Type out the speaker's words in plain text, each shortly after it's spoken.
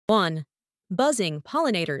1. Buzzing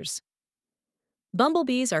pollinators.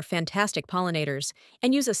 Bumblebees are fantastic pollinators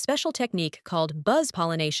and use a special technique called buzz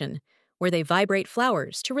pollination, where they vibrate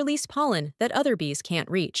flowers to release pollen that other bees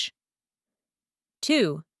can't reach.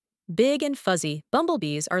 2. Big and fuzzy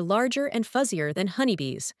bumblebees are larger and fuzzier than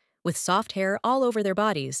honeybees, with soft hair all over their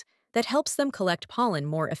bodies that helps them collect pollen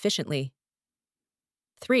more efficiently.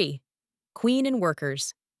 3. Queen and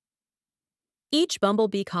workers. Each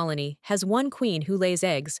bumblebee colony has one queen who lays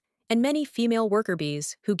eggs and many female worker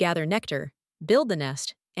bees who gather nectar, build the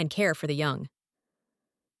nest, and care for the young.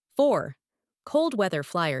 4. Cold weather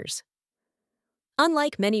flyers.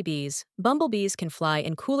 Unlike many bees, bumblebees can fly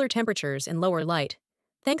in cooler temperatures and lower light,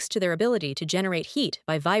 thanks to their ability to generate heat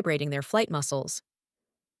by vibrating their flight muscles.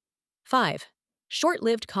 5.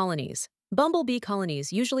 Short-lived colonies. Bumblebee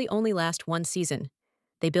colonies usually only last one season.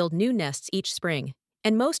 They build new nests each spring,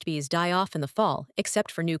 and most bees die off in the fall except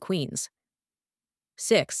for new queens.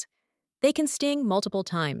 6. They can sting multiple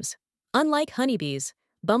times. Unlike honeybees,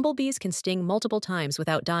 bumblebees can sting multiple times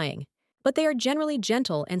without dying, but they are generally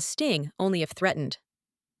gentle and sting only if threatened.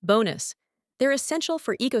 Bonus: they're essential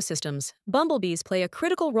for ecosystems. Bumblebees play a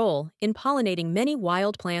critical role in pollinating many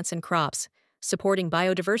wild plants and crops, supporting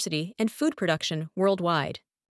biodiversity and food production worldwide.